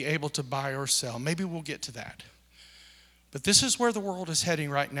be able to buy or sell. Maybe we'll get to that. But this is where the world is heading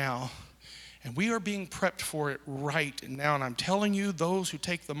right now. And we are being prepped for it right now. And I'm telling you, those who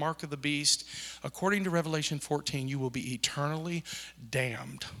take the mark of the beast, according to Revelation 14, you will be eternally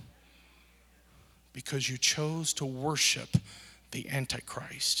damned because you chose to worship the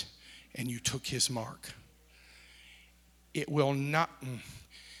Antichrist and you took his mark. It will not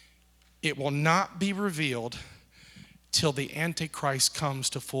be revealed till the Antichrist comes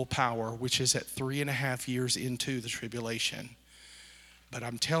to full power, which is at 3.5 years into the tribulation. But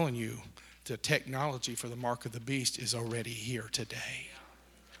I'm telling you, the technology for the mark of the beast is already here today.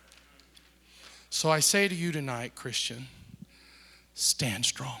 So I say to you tonight, Christian, stand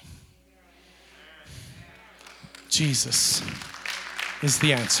strong. Jesus is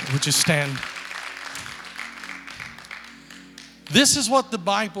the answer. Would you stand? This is what the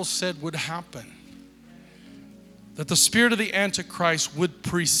Bible said would happen. That the spirit of the Antichrist would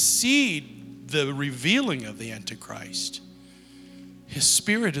precede the revealing of the Antichrist. His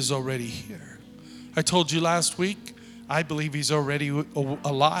spirit is already here. I told you last week, I believe he's already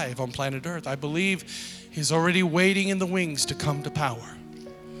alive on planet Earth. I believe he's already waiting in the wings to come to power.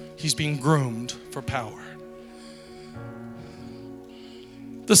 He's being groomed for power.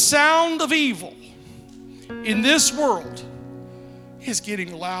 The sound of evil in this world is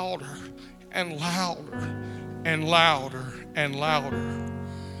getting louder and louder and louder and louder.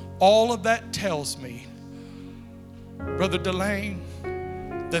 All of that tells me, Brother Delane,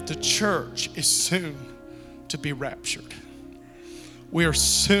 that the church is soon to be raptured. We are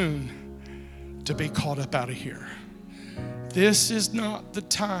soon to be caught up out of here. This is not the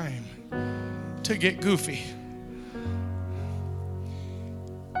time to get goofy.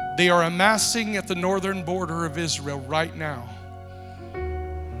 They are amassing at the northern border of Israel right now.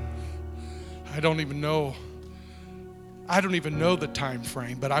 I don't even know the time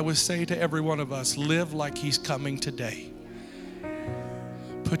frame, but I would say to every one of us, live like he's coming today.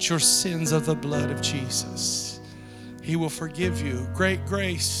 Put your sins of the blood of Jesus. He will forgive you. Great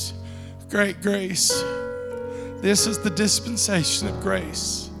grace, great grace. This is the dispensation of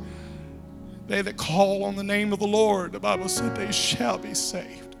grace. They that call on the name of the Lord, the Bible said, they shall be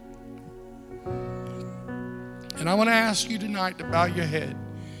saved. And I want to ask you tonight to bow your head.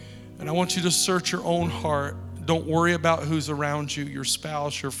 And I want you to search your own heart. Don't worry about who's around you, your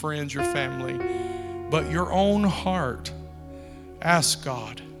spouse, your friends, your family. But your own heart. Ask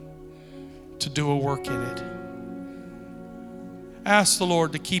God to do a work in it. Ask the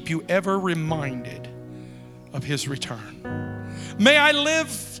Lord to keep you ever reminded of his return. May I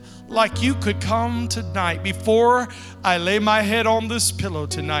live like you could come tonight. Before I lay my head on this pillow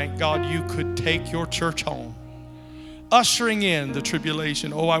tonight, God, you could take your church home. Ushering in the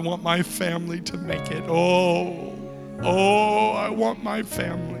tribulation. Oh, I want my family to make it. Oh, I want my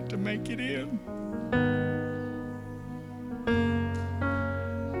family to make it in.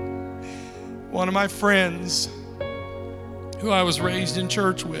 One of my friends who I was raised in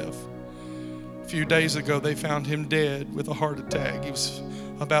church with, a few days ago, they found him dead with a heart attack. He was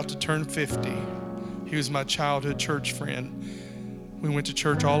about to turn 50. He was my childhood church friend. We went to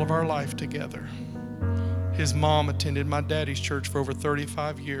church all of our life together. His mom attended my daddy's church for over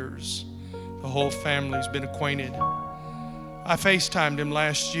 35 years. The whole family's been acquainted. I FaceTimed him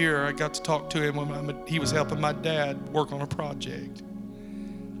last year. I got to talk to him when he was helping my dad work on a project.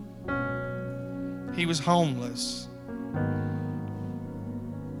 He was homeless.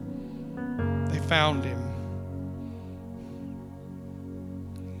 They found him.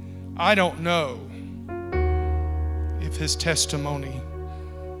 I don't know if his testimony,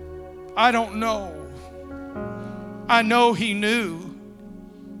 I don't know. I know he knew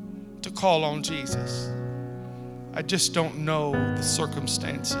to call on Jesus. I just don't know the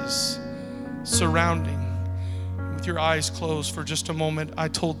circumstances surrounding. With your eyes closed for just a moment, I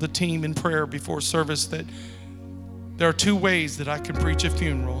told the team in prayer before service that there are two ways that I can preach a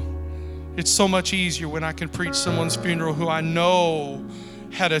funeral. It's so much easier when I can preach someone's funeral who I know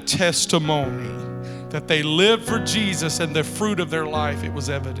had a testimony that they lived for Jesus and the fruit of their life, it was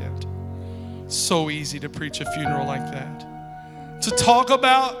evident. So easy to preach a funeral like that. To talk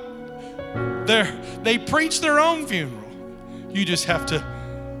about They preach their own funeral. You just have to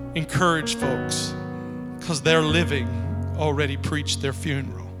encourage folks because their living already preached their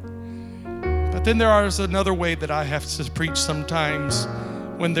funeral. But then there is another way that I have to preach sometimes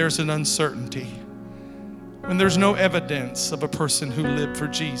when there's an uncertainty, when there's no evidence of a person who lived for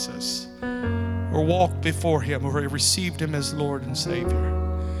Jesus or walked before Him or received Him as Lord and Savior.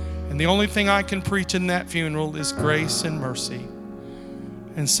 And the only thing I can preach in that funeral is grace and mercy.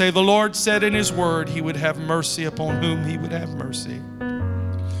 And say the Lord said in His word He would have mercy upon whom He would have mercy.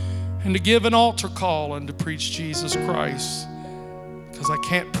 And to give an altar call and to preach Jesus Christ. Because I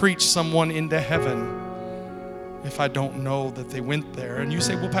can't preach someone into heaven if I don't know that they went there. And you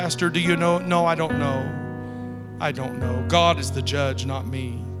say, well, Pastor, do you know? No, I don't know. I don't know. God is the judge, not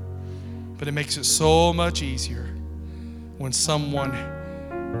me. But it makes it so much easier when someone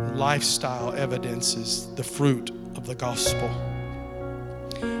lifestyle evidences the fruit of the gospel.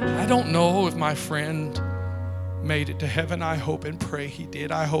 I don't know if my friend made it to heaven. I hope and pray he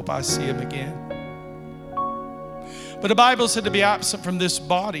did. I hope I see him again. But the Bible said to be absent from this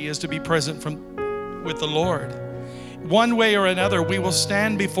body is to be present with the Lord. One way or another, we will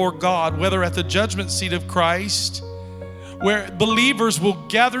stand before God, whether at the judgment seat of Christ, where believers will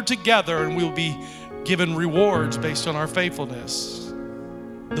gather together and we'll be given rewards based on our faithfulness.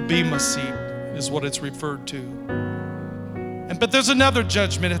 The Bema seat is what it's referred to. But there's another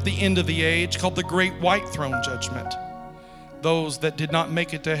judgment at the end of the age called the Great White Throne Judgment. Those that did not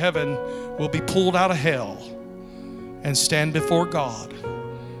make it to heaven will be pulled out of hell and stand before God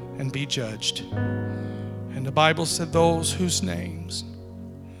and be judged. And the Bible said those whose names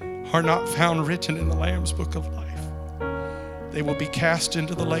are not found written in the Lamb's Book of Life, they will be cast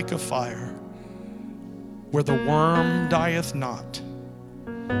into the lake of fire where the worm dieth not.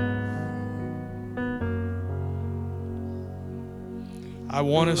 I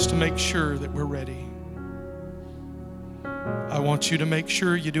want us to make sure that we're ready. I want you to make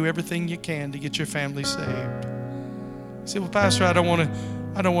sure you do everything you can to get your family saved. You say, well, Pastor, I don't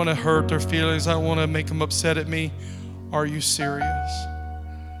want to hurt their feelings. I don't want to make them upset at me. Are you serious?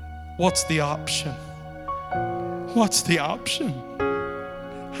 What's the option? What's the option?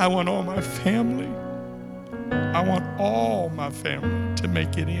 I want all my family. I want all my family to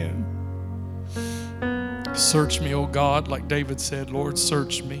make it in. Search me, O God, like David said, Lord,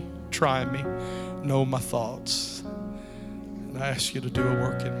 search me, try me, know my thoughts. And I ask you to do a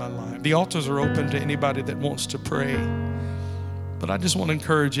work in my life. The altars are open to anybody that wants to pray. But I just want to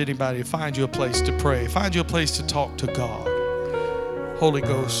encourage anybody to find you a place to pray. Find you a place to talk to God. Holy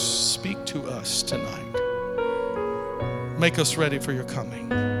Ghost, speak to us tonight. Make us ready for your coming.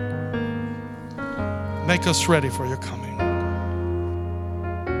 Make us ready for your coming.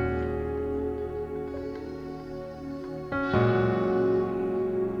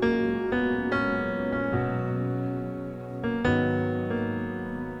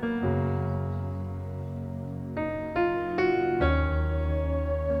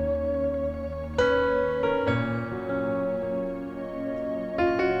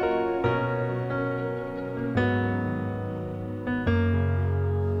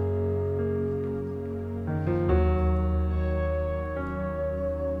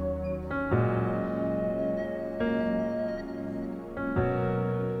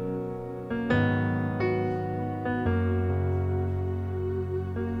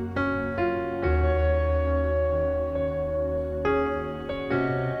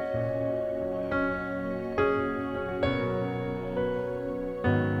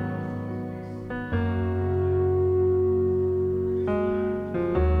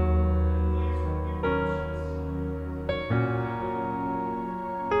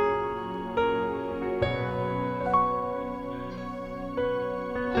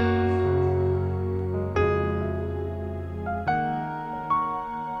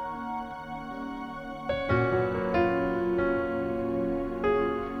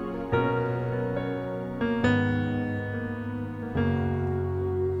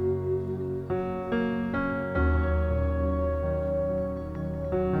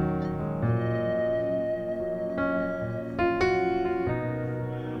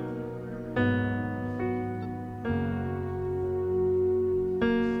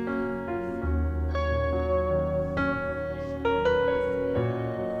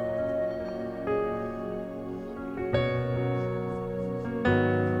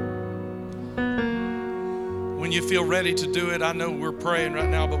 When you feel ready to do it, I know we're praying right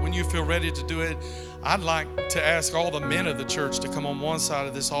now, but when you feel ready to do it, I'd like to ask all the men of the church to come on one side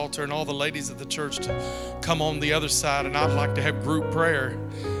of this altar and all the ladies of the church to come on the other side, and I'd like to have group prayer.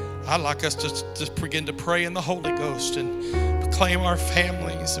 I'd like us to just begin to pray in the Holy Ghost, and claim our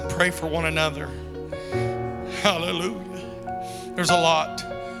families and pray for one another. Hallelujah. There's a lot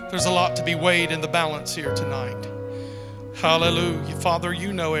to be weighed in the balance here tonight. Hallelujah. Father,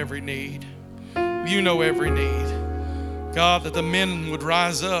 you know every need. You know every need. God, that the men would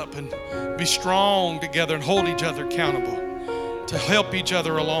rise up and be strong together and hold each other accountable to help each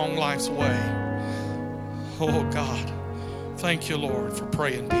other along life's way. Oh God, thank you, Lord, for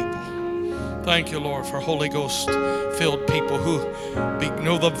praying people. Thank you, Lord, for Holy Ghost-filled people who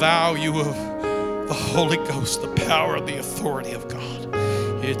know the value of the Holy Ghost, the power and the authority of God.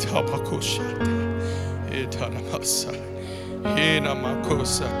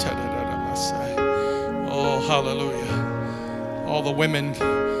 Oh, hallelujah. All the women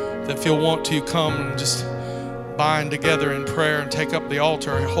that feel want to come and just bind together in prayer and take up the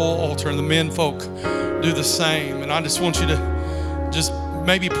altar, a whole altar, and the men folk do the same. And I just want you to just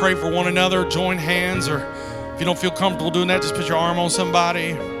maybe pray for one another, join hands, or if you don't feel comfortable doing that, just put your arm on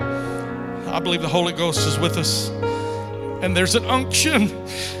somebody. I believe the Holy Ghost is with us. And there's an unction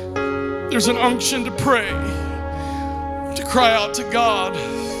to pray, to cry out to God.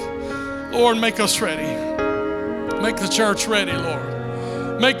 Lord, make us ready. Make the church ready,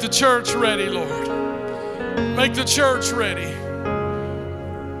 Lord. Make the church ready, Lord. Make the church ready.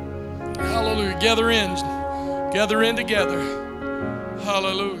 Hallelujah. Gather in together.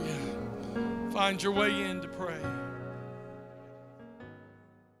 Hallelujah. Find your way in to pray.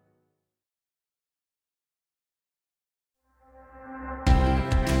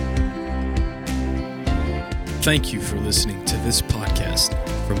 Thank you for listening to this podcast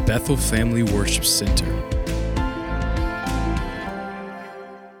from Bethel Family Worship Center.